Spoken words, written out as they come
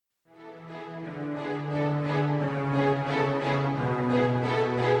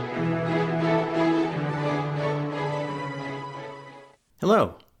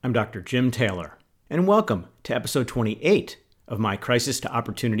I'm Dr. Jim Taylor, and welcome to episode 28 of my Crisis to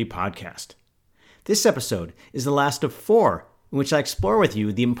Opportunity podcast. This episode is the last of 4 in which I explore with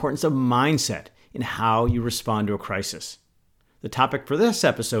you the importance of mindset in how you respond to a crisis. The topic for this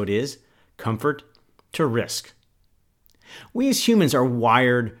episode is comfort to risk. We as humans are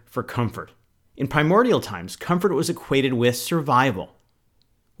wired for comfort. In primordial times, comfort was equated with survival.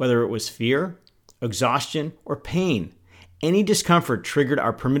 Whether it was fear, exhaustion, or pain, any discomfort triggered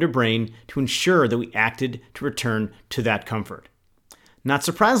our primitive brain to ensure that we acted to return to that comfort. Not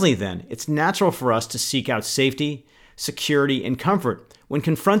surprisingly then, it's natural for us to seek out safety, security, and comfort when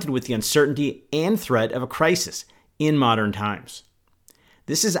confronted with the uncertainty and threat of a crisis in modern times.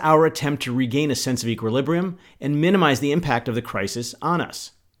 This is our attempt to regain a sense of equilibrium and minimize the impact of the crisis on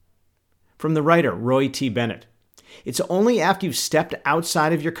us. From the writer Roy T. Bennett, it's only after you've stepped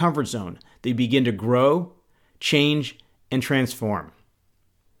outside of your comfort zone that you begin to grow, change, and transform.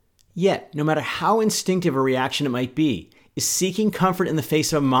 Yet, no matter how instinctive a reaction it might be, is seeking comfort in the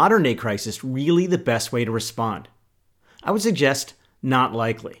face of a modern-day crisis really the best way to respond? I would suggest not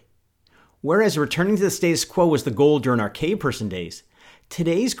likely. Whereas returning to the status quo was the goal during our caveperson days,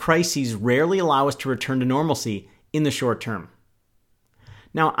 today's crises rarely allow us to return to normalcy in the short term.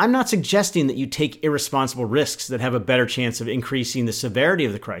 Now, I'm not suggesting that you take irresponsible risks that have a better chance of increasing the severity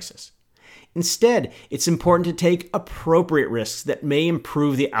of the crisis. Instead, it's important to take appropriate risks that may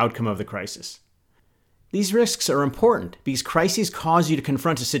improve the outcome of the crisis. These risks are important because crises cause you to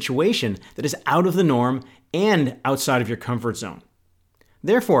confront a situation that is out of the norm and outside of your comfort zone.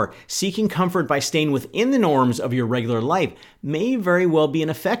 Therefore, seeking comfort by staying within the norms of your regular life may very well be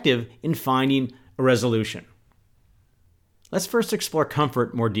ineffective in finding a resolution. Let's first explore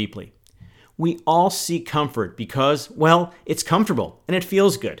comfort more deeply. We all seek comfort because, well, it's comfortable and it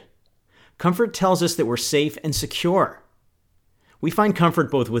feels good. Comfort tells us that we're safe and secure. We find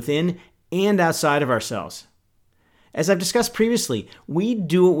comfort both within and outside of ourselves. As I've discussed previously, we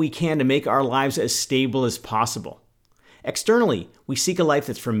do what we can to make our lives as stable as possible. Externally, we seek a life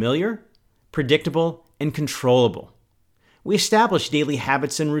that's familiar, predictable, and controllable. We establish daily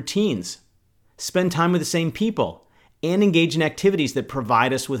habits and routines, spend time with the same people, and engage in activities that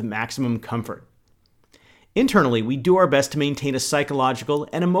provide us with maximum comfort. Internally, we do our best to maintain a psychological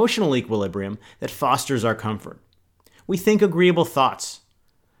and emotional equilibrium that fosters our comfort. We think agreeable thoughts,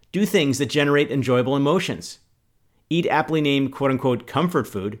 do things that generate enjoyable emotions, eat aptly named quote-unquote comfort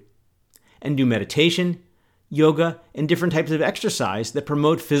food, and do meditation, yoga, and different types of exercise that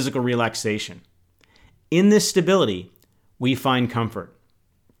promote physical relaxation. In this stability, we find comfort.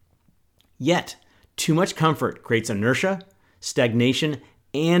 Yet, too much comfort creates inertia, stagnation,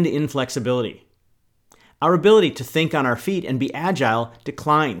 and inflexibility. Our ability to think on our feet and be agile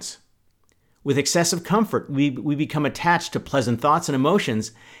declines. With excessive comfort, we become attached to pleasant thoughts and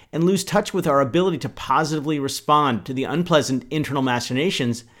emotions and lose touch with our ability to positively respond to the unpleasant internal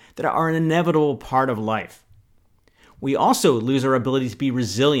machinations that are an inevitable part of life. We also lose our ability to be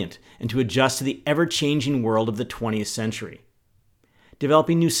resilient and to adjust to the ever-changing world of the 20th century.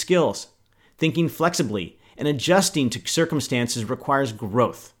 Developing new skills, thinking flexibly, and adjusting to circumstances requires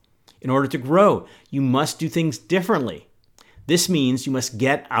growth. In order to grow, you must do things differently. This means you must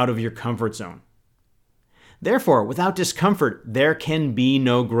get out of your comfort zone. Therefore, without discomfort, there can be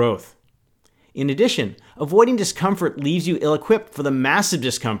no growth. In addition, avoiding discomfort leaves you ill-equipped for the massive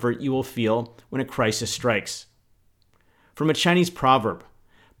discomfort you will feel when a crisis strikes. From a Chinese proverb,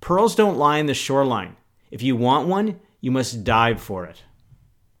 pearls don't lie in the shoreline. If you want one, you must dive for it.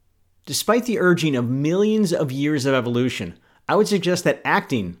 Despite the urging of millions of years of evolution, I would suggest that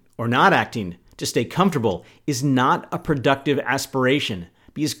acting or not acting to stay comfortable is not a productive aspiration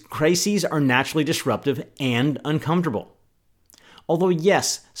because crises are naturally disruptive and uncomfortable. Although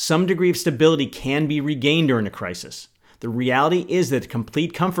yes, some degree of stability can be regained during a crisis, the reality is that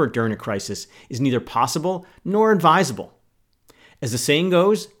complete comfort during a crisis is neither possible nor advisable. As the saying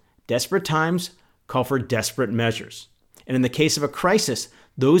goes, desperate times call for desperate measures. And in the case of a crisis,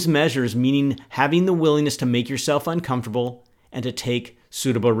 those measures meaning having the willingness to make yourself uncomfortable and to take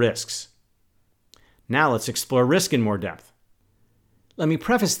suitable risks. Now let's explore risk in more depth. Let me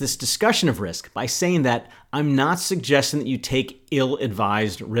preface this discussion of risk by saying that I'm not suggesting that you take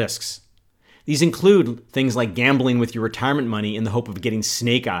ill-advised risks. These include things like gambling with your retirement money in the hope of getting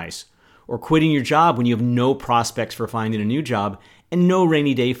snake eyes, or quitting your job when you have no prospects for finding a new job and no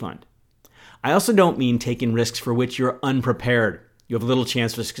rainy day fund. I also don't mean taking risks for which you're unprepared, you have little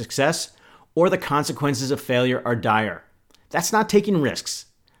chance for success, or the consequences of failure are dire. That's not taking risks.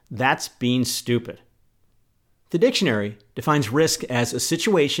 That's being stupid. The dictionary defines risk as a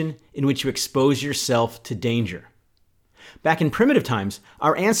situation in which you expose yourself to danger. Back in primitive times,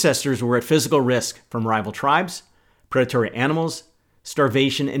 our ancestors were at physical risk from rival tribes, predatory animals,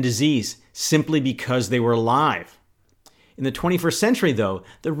 starvation, and disease simply because they were alive. In the 21st century, though,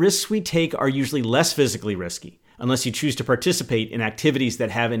 the risks we take are usually less physically risky, unless you choose to participate in activities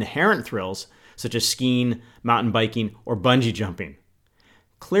that have inherent thrills, such as skiing, mountain biking, or bungee jumping.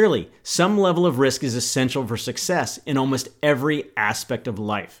 Clearly, some level of risk is essential for success in almost every aspect of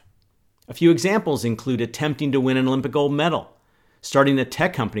life. A few examples include attempting to win an Olympic gold medal, starting a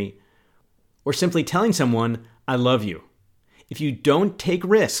tech company, or simply telling someone, "I love you." If you don't take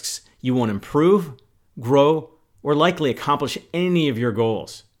risks, you won't improve, grow, or likely accomplish any of your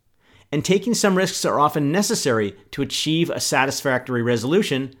goals. And taking some risks are often necessary to achieve a satisfactory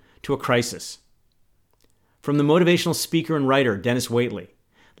resolution to a crisis. From the motivational speaker and writer Dennis Waitley,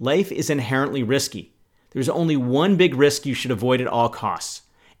 life is inherently risky. There's only one big risk you should avoid at all costs,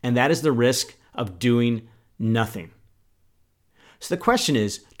 and that is the risk of doing nothing. So the question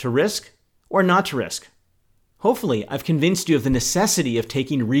is, to risk or not to risk? Hopefully, I've convinced you of the necessity of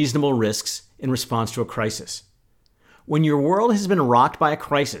taking reasonable risks in response to a crisis. When your world has been rocked by a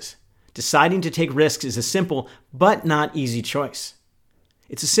crisis, deciding to take risks is a simple but not easy choice.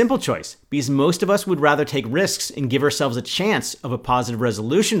 It's a simple choice because most of us would rather take risks and give ourselves a chance of a positive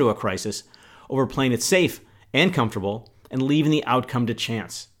resolution to a crisis over playing it safe and comfortable and leaving the outcome to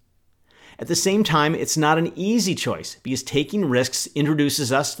chance. At the same time, it's not an easy choice because taking risks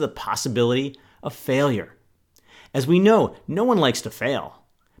introduces us to the possibility of failure. As we know, no one likes to fail,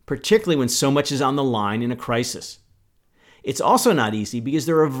 particularly when so much is on the line in a crisis. It's also not easy because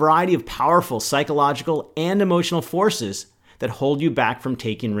there are a variety of powerful psychological and emotional forces that hold you back from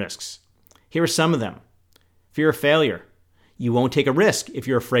taking risks. Here are some of them. Fear of failure. You won't take a risk if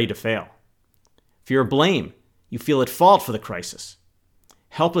you're afraid to fail. Fear of blame. You feel at fault for the crisis.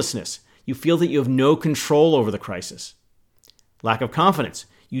 Helplessness. You feel that you have no control over the crisis. Lack of confidence.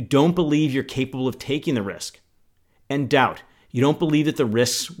 You don't believe you're capable of taking the risk. And doubt. You don't believe that the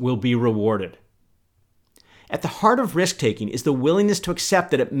risks will be rewarded. At the heart of risk-taking is the willingness to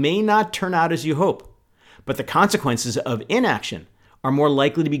accept that it may not turn out as you hope, but the consequences of inaction are more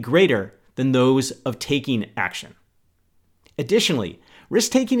likely to be greater than those of taking action. Additionally,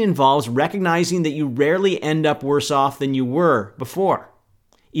 risk-taking involves recognizing that you rarely end up worse off than you were before,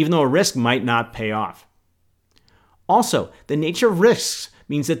 even though a risk might not pay off. Also, the nature of risks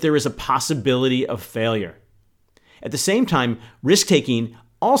means that there is a possibility of failure. At the same time, risk-taking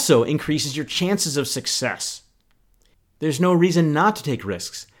also increases your chances of success. There's no reason not to take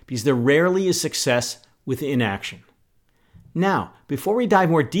risks because there rarely is success with inaction. Now, before we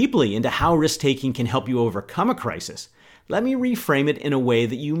dive more deeply into how risk-taking can help you overcome a crisis, let me reframe it in a way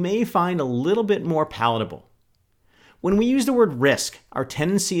that you may find a little bit more palatable. When we use the word risk, our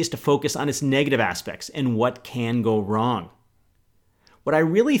tendency is to focus on its negative aspects and what can go wrong. What I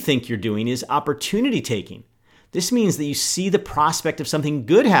really think you're doing is opportunity taking. This means that you see the prospect of something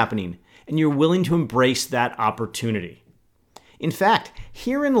good happening and you're willing to embrace that opportunity. In fact,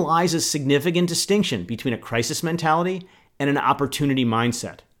 herein lies a significant distinction between a crisis mentality and an opportunity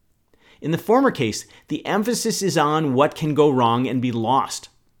mindset. In the former case, the emphasis is on what can go wrong and be lost,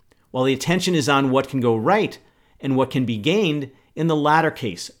 while the attention is on what can go right and what can be gained in the latter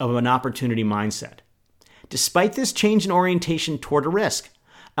case of an opportunity mindset. Despite this change in orientation toward a risk,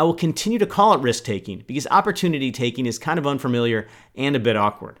 I will continue to call it risk-taking because opportunity-taking is kind of unfamiliar and a bit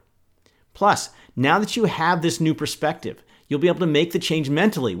awkward. Plus, now that you have this new perspective, you'll be able to make the change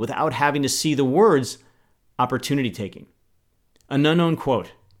mentally without having to see the words opportunity-taking. An unknown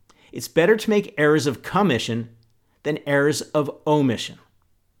quote: "It's better to make errors of commission than errors of omission."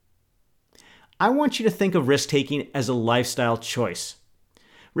 I want you to think of risk-taking as a lifestyle choice.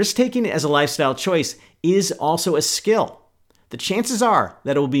 Risk-taking as a lifestyle choice is also a skill. The chances are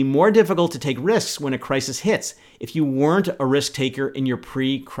that it will be more difficult to take risks when a crisis hits if you weren't a risk taker in your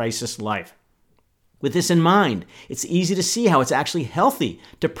pre-crisis life. With this in mind, it's easy to see how it's actually healthy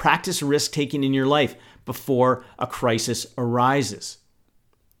to practice risk-taking in your life before a crisis arises.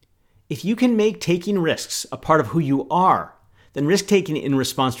 If you can make taking risks a part of who you are, then risk-taking in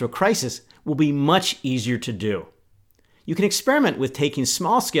response to a crisis will be much easier to do. You can experiment with taking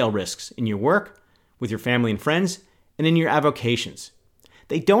small-scale risks in your work, with your family and friends, and in your avocations.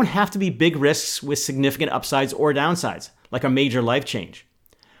 They don't have to be big risks with significant upsides or downsides, like a major life change.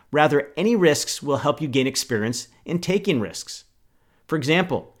 Rather, any risks will help you gain experience in taking risks. For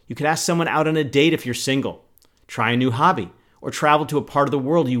example, you could ask someone out on a date if you're single, try a new hobby, or travel to a part of the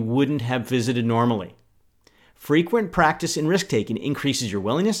world you wouldn't have visited normally. Frequent practice in risk-taking increases your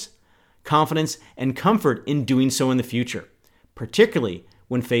willingness, confidence, and comfort in doing so in the future, particularly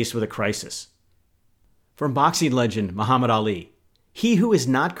when faced with a crisis. From boxing legend Muhammad Ali, he who is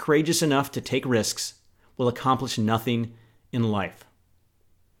not courageous enough to take risks will accomplish nothing in life.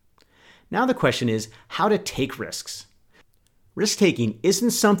 Now the question is how to take risks. Risk-taking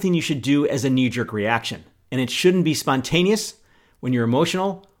isn't something you should do as a knee-jerk reaction, and it shouldn't be spontaneous when you're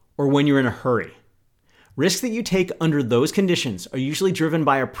emotional or when you're in a hurry. Risks that you take under those conditions are usually driven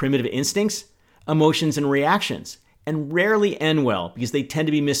by our primitive instincts, emotions, and reactions, and rarely end well because they tend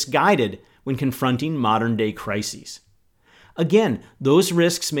to be misguided when confronting modern-day crises. Again, those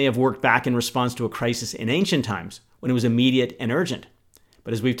risks may have worked back in response to a crisis in ancient times when it was immediate and urgent.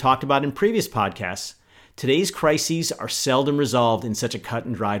 But as we've talked about in previous podcasts, today's crises are seldom resolved in such a cut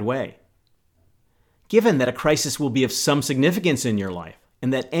and dried way. Given that a crisis will be of some significance in your life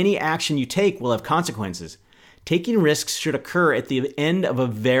and that any action you take will have consequences, taking risks should occur at the end of a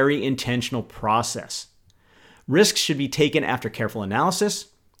very intentional process. Risks should be taken after careful analysis,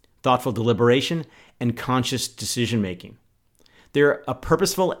 thoughtful deliberation, and conscious decision-making. They're a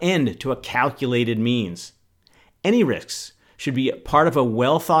purposeful end to a calculated means. Any risks should be part of a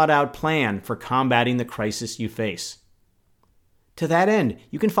well-thought-out plan for combating the crisis you face. To that end,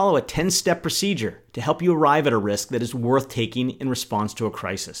 you can follow a 10-step procedure to help you arrive at a risk that is worth taking in response to a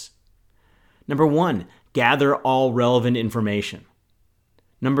crisis. Number 1, gather all relevant information.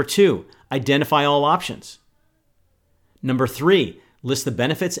 Number 2, identify all options. Number 3, list the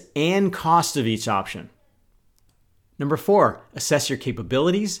benefits and costs of each option. Number 4, assess your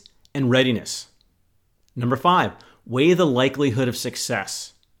capabilities and readiness. Number 5, weigh the likelihood of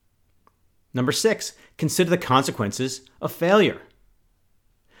success. Number 6, consider the consequences of failure.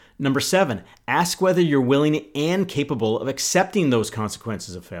 Number 7, ask whether you're willing and capable of accepting those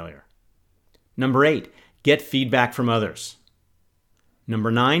consequences of failure. Number 8, get feedback from others. Number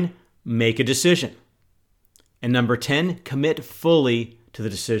 9, make a decision. And number 10, commit fully to the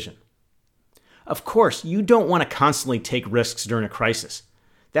decision. Of course, you don't want to constantly take risks during a crisis.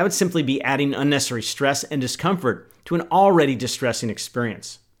 That would simply be adding unnecessary stress and discomfort to an already distressing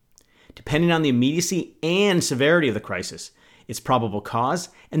experience. Depending on the immediacy and severity of the crisis, its probable cause,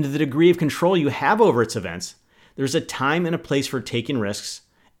 and the degree of control you have over its events, there's a time and a place for taking risks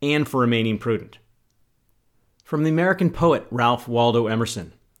and for remaining prudent. From the American poet Ralph Waldo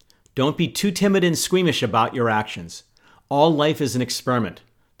Emerson, don't be too timid and squeamish about your actions. All life is an experiment.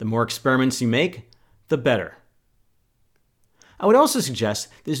 The more experiments you make, the better. I would also suggest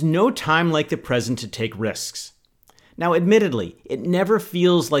there's no time like the present to take risks. Now, admittedly, it never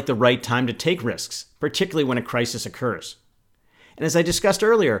feels like the right time to take risks, particularly when a crisis occurs. And as I discussed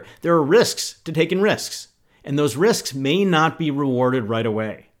earlier, there are risks to taking risks, and those risks may not be rewarded right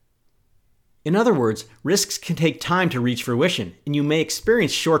away. In other words, risks can take time to reach fruition, and you may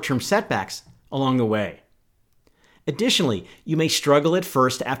experience short-term setbacks along the way. Additionally, you may struggle at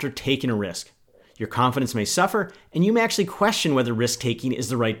first after taking a risk. Your confidence may suffer, and you may actually question whether risk-taking is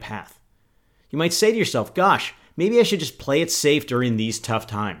the right path. You might say to yourself, gosh, maybe I should just play it safe during these tough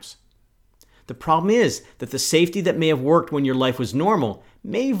times. The problem is that the safety that may have worked when your life was normal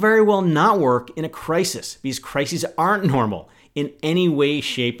may very well not work in a crisis, because crises aren't normal in any way,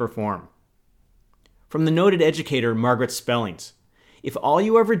 shape, or form. From the noted educator Margaret Spellings, if all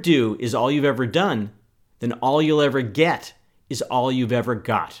you ever do is all you've ever done, then all you'll ever get is all you've ever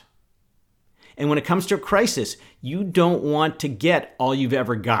got. And when it comes to a crisis, you don't want to get all you've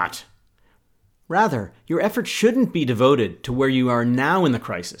ever got. Rather, your effort shouldn't be devoted to where you are now in the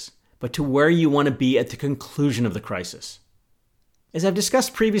crisis, but to where you want to be at the conclusion of the crisis. As I've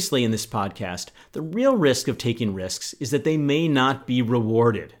discussed previously in this podcast, the real risk of taking risks is that they may not be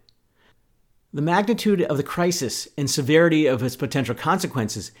rewarded. The magnitude of the crisis and severity of its potential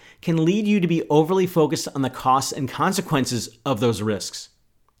consequences can lead you to be overly focused on the costs and consequences of those risks.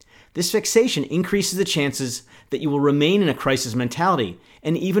 This fixation increases the chances that you will remain in a crisis mentality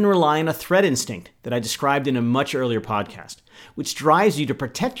and even rely on a threat instinct that I described in a much earlier podcast, which drives you to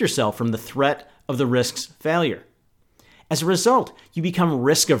protect yourself from the threat of the risk's failure. As a result, you become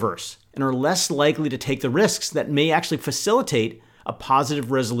risk-averse and are less likely to take the risks that may actually facilitate a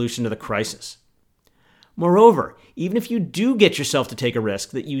positive resolution to the crisis. Moreover, even if you do get yourself to take a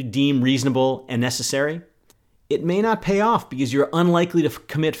risk that you deem reasonable and necessary, it may not pay off because you're unlikely to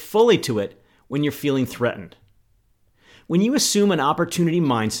commit fully to it when you're feeling threatened. When you assume an opportunity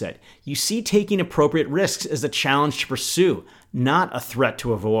mindset, you see taking appropriate risks as a challenge to pursue, not a threat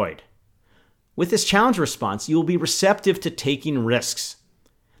to avoid. With this challenge response, you will be receptive to taking risks.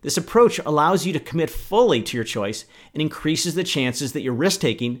 This approach allows you to commit fully to your choice and increases the chances that your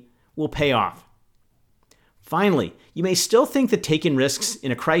risk-taking will pay off. Finally, you may still think that taking risks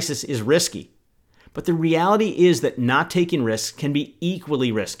in a crisis is risky, but the reality is that not taking risks can be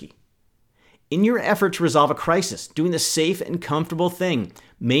equally risky. in your effort to resolve a crisis, doing the safe and comfortable thing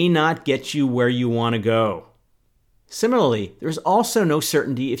may not get you where you want to go. Similarly, there is also no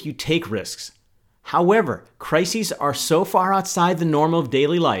certainty if you take risks. However, crises are so far outside the norm of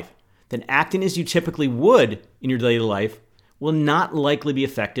daily life that acting as you typically would in your daily life will not likely be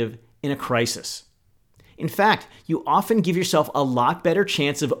effective in a crisis. In fact, you often give yourself a lot better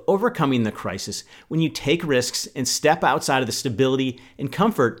chance of overcoming the crisis when you take risks and step outside of the stability and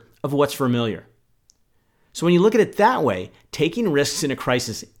comfort of what's familiar. So when you look at it that way, taking risks in a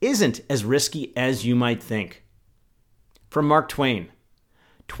crisis isn't as risky as you might think. From Mark Twain,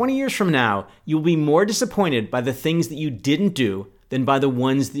 20 years from now, you will be more disappointed by the things that you didn't do than by the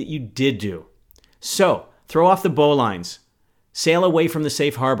ones that you did do. So, throw off the bowlines, sail away from the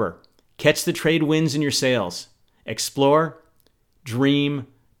safe harbor, catch the trade winds in your sails, explore, dream,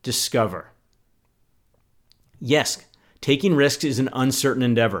 discover. Yes, taking risks is an uncertain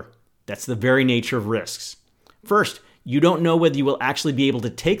endeavor. That's the very nature of risks. First, you don't know whether you will actually be able to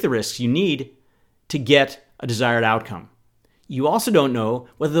take the risks you need to get a desired outcome. You also don't know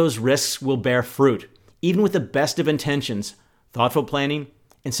whether those risks will bear fruit, even with the best of intentions, thoughtful planning,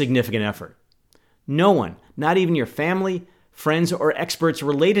 and significant effort. No one, not even your family, friends, or experts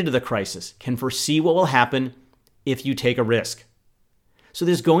related to the crisis, can foresee what will happen if you take a risk. So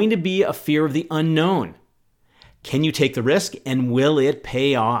there's going to be a fear of the unknown. Can you take the risk, and will it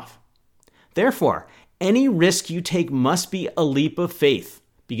pay off? Therefore, any risk you take must be a leap of faith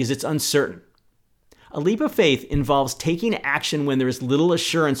because it's uncertain. A leap of faith involves taking action when there is little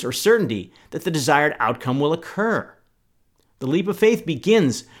assurance or certainty that the desired outcome will occur. The leap of faith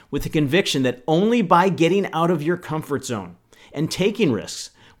begins with the conviction that only by getting out of your comfort zone and taking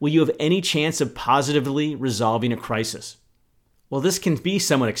risks will you have any chance of positively resolving a crisis. While this can be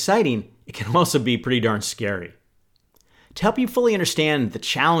somewhat exciting, it can also be pretty darn scary. To help you fully understand the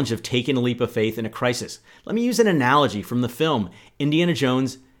challenge of taking a leap of faith in a crisis, let me use an analogy from the film Indiana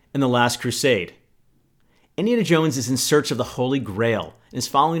Jones and the Last Crusade. Indiana Jones is in search of the Holy Grail and is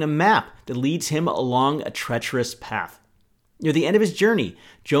following a map that leads him along a treacherous path. Near the end of his journey,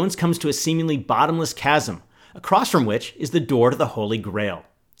 Jones comes to a seemingly bottomless chasm, across from which is the door to the Holy Grail.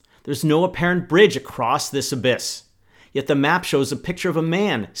 There's no apparent bridge across this abyss, yet the map shows a picture of a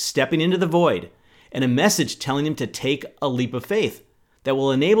man stepping into the void and a message telling him to take a leap of faith that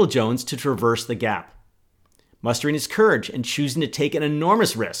will enable Jones to traverse the gap. Mustering his courage and choosing to take an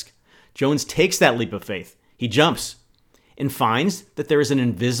enormous risk, Jones takes that leap of faith. He jumps and finds that there is an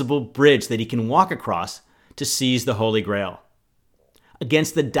invisible bridge that he can walk across to seize the Holy Grail.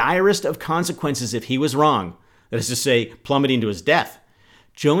 Against the direst of consequences if he was wrong, that is to say, plummeting to his death,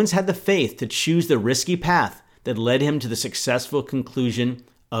 Jones had the faith to choose the risky path that led him to the successful conclusion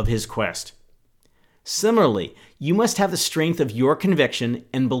of his quest. Similarly, you must have the strength of your conviction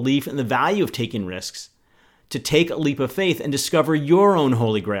and belief in the value of taking risks to take a leap of faith and discover your own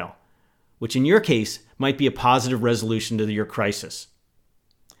Holy Grail, which in your case might be a positive resolution to your crisis.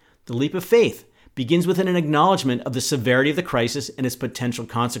 The leap of faith begins with an acknowledgement of the severity of the crisis and its potential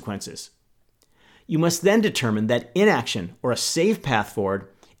consequences. You must then determine that inaction or a safe path forward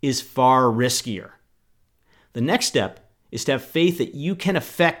is far riskier. The next step is to have faith that you can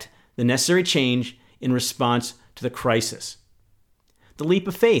effect the necessary change in response to the crisis. The leap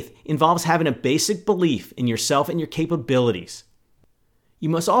of faith involves having a basic belief in yourself and your capabilities. You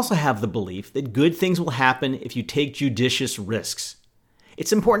must also have the belief that good things will happen if you take judicious risks.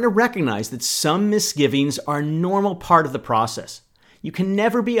 It's important to recognize that some misgivings are a normal part of the process. You can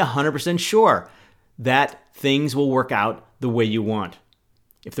never be 100% sure that things will work out the way you want.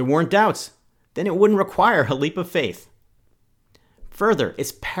 If there weren't doubts, then it wouldn't require a leap of faith. Further,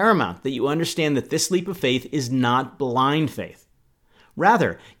 it's paramount that you understand that this leap of faith is not blind faith.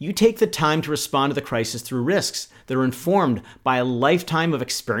 Rather, you take the time to respond to the crisis through risks that are informed by a lifetime of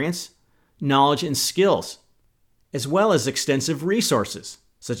experience, knowledge, and skills, as well as extensive resources,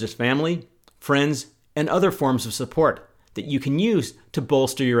 such as family, friends, and other forms of support that you can use to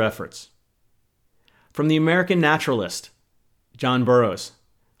bolster your efforts. From the American naturalist, John Burroughs,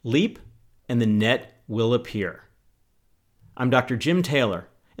 leap and the net will appear. I'm Dr. Jim Taylor,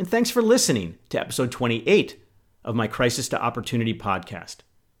 and thanks for listening to episode 28 of my Crisis to Opportunity podcast.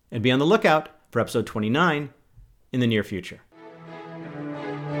 And be on the lookout for episode 29 in the near future.